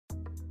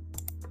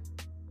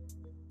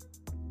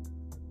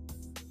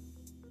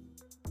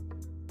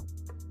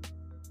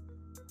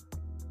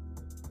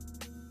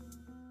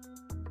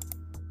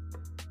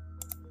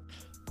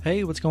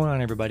Hey, what's going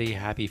on, everybody?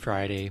 Happy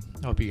Friday.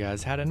 Hope you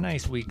guys had a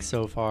nice week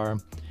so far.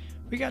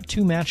 We got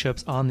two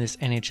matchups on this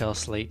NHL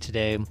slate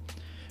today.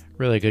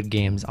 Really good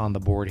games on the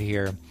board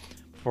here.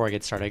 Before I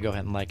get started, go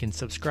ahead and like and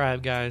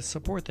subscribe, guys.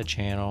 Support the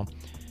channel.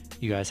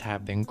 You guys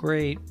have been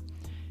great.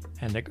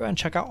 And go ahead and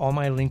check out all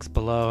my links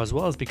below, as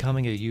well as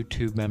becoming a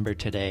YouTube member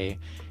today.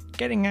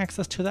 Getting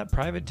access to that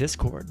private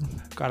Discord.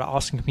 Got an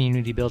awesome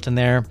community built in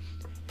there.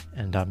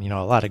 And,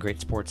 a lot of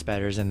great sports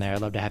bettors in there.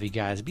 I'd love to have you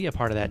guys be a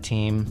part of that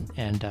team.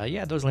 And,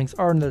 those links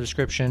are in the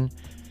description.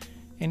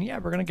 And,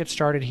 we're going to get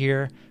started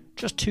here.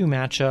 Just two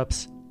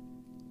matchups.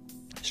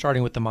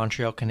 Starting with the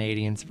Montreal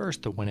Canadiens versus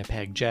the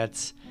Winnipeg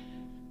Jets.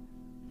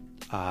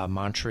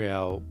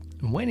 Montreal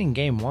winning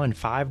game one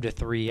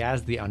 5-3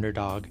 as the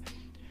underdog.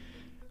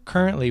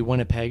 Currently,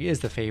 Winnipeg is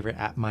the favorite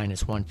at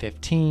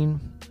 -115.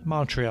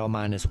 Montreal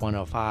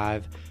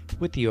 -105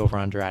 with the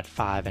over-under at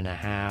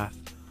 5.5.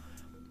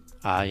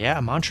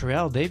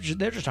 Montreal, they're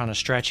just on a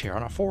stretch here,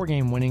 on a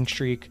 4-game winning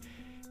streak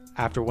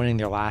after winning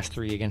their last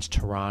 3 against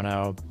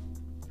Toronto.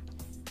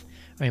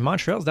 I mean,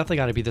 Montreal's definitely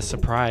got to be the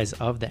surprise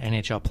of the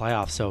NHL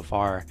playoffs so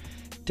far.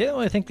 Didn't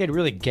really think they'd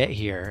really get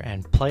here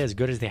and play as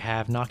good as they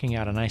have, knocking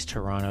out a nice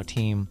Toronto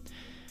team.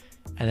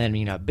 And then,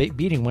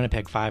 beating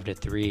Winnipeg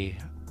 5-3.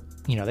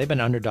 They've been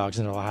underdogs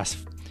in the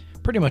last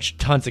pretty much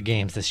tons of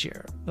games this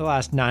year. The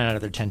last 9 out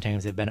of their 10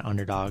 times they've been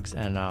underdogs.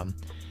 And,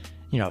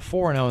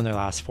 4-0 in their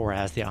last 4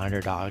 as the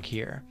underdog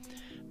here.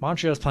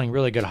 Montreal's playing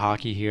really good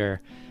hockey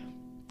here.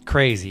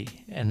 Crazy.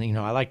 And,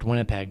 I liked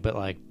Winnipeg, but,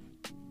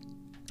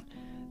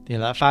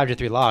 that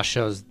 5-3 loss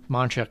shows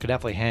Montreal could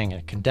definitely hang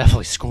and can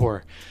definitely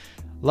score.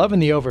 Loving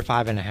the over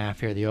 5.5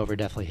 here. The over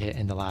definitely hit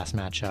in the last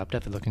matchup.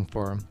 Definitely looking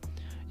for him.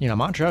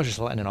 Montreal's just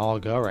letting it all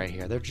go right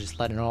here. They're just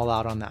letting it all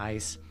out on the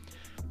ice.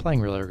 Playing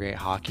really great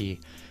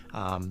hockey.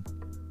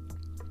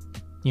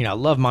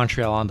 Love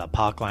Montreal on the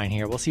puck line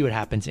here. We'll see what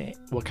happens,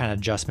 what kind of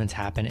adjustments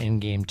happen in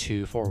game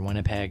 2 for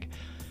Winnipeg.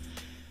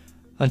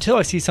 Until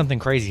I see something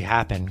crazy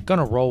happen,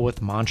 gonna roll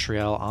with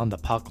Montreal on the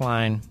puck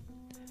line.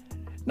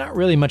 Not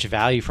really much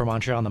value for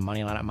Montreal on the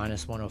money line at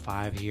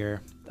 -105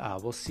 here.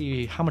 We'll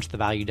see how much the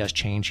value does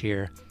change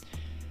here.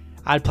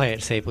 I'd play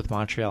it safe with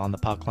Montreal on the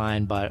puck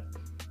line, but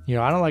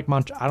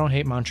I don't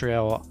hate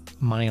Montreal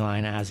money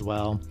line as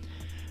well.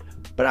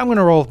 But I'm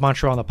gonna roll with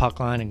Montreal on the puck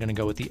line and gonna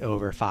go with the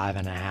over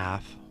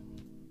 5.5.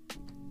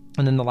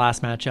 And then the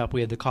last matchup,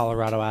 we had the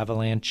Colorado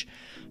Avalanche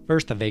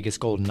versus the Vegas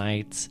Golden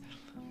Knights.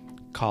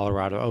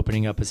 Colorado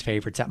opening up as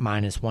favorites at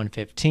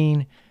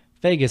 -115.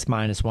 Vegas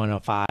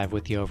 -105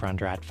 with the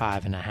over-under at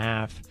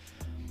 5.5.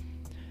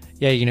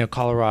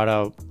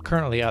 Colorado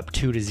currently up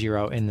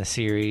 2-0 in the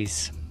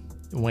series,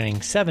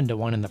 winning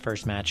 7-1 in the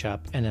first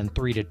matchup and then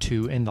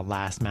 3-2 in the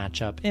last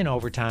matchup in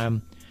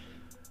overtime.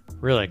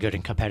 Really good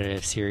and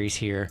competitive series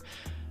here.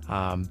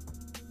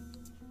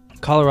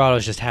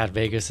 Colorado's just had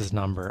Vegas's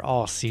number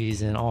all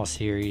season, all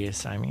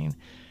series. I mean,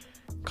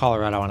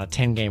 Colorado on a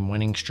 10-game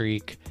winning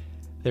streak.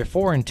 They're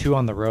 4-2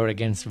 on the road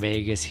against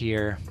Vegas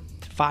here.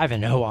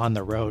 5-0 on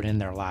the road in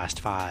their last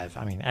 5.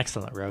 I mean,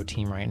 excellent road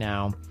team right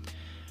now.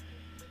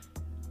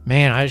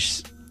 Man,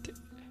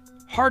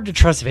 hard to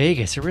trust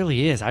Vegas. It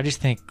really is. I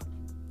just think,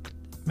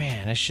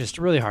 it's just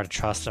really hard to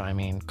trust them. I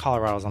mean,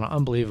 Colorado's on an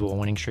unbelievable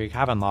winning streak.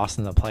 Haven't lost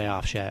in the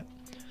playoffs yet.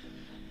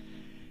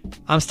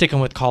 I'm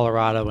sticking with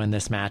Colorado in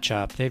this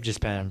matchup. They've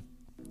just been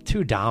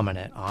too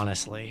dominant,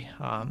 honestly.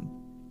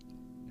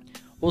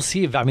 We'll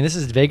see. This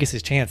is Vegas'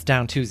 chance,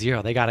 down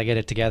 2-0. They got to get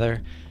it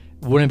together.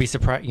 Wouldn't be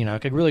surprised.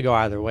 It could really go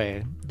either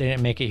way. They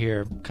didn't make it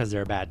here because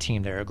they're a bad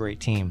team. They're a great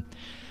team.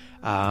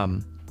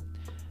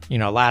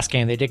 Last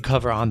game they did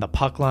cover on the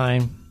puck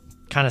line.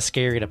 Kind of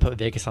scary to put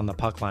Vegas on the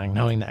puck line,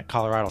 knowing that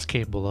Colorado's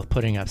capable of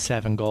putting up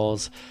 7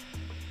 goals.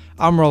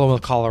 I'm rolling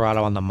with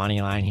Colorado on the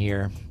money line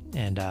here.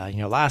 And,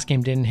 last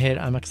game didn't hit.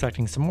 I'm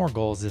expecting some more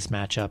goals this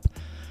matchup.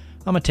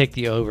 I'm going to take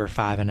the over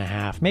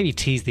 5.5. Maybe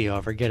tease the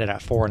over, get it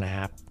at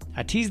 4.5.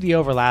 I teased the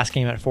over last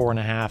game at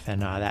 4.5,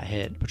 and that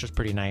hit, which was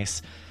pretty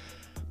nice.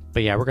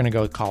 But, we're going to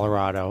go with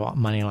Colorado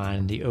money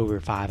line, the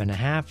over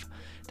 5.5.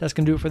 That's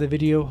going to do it for the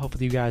video.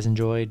 Hopefully you guys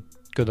enjoyed.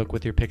 Good luck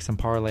with your picks and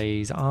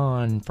parlays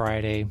on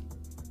Friday.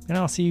 And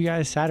I'll see you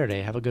guys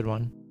Saturday. Have a good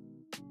one.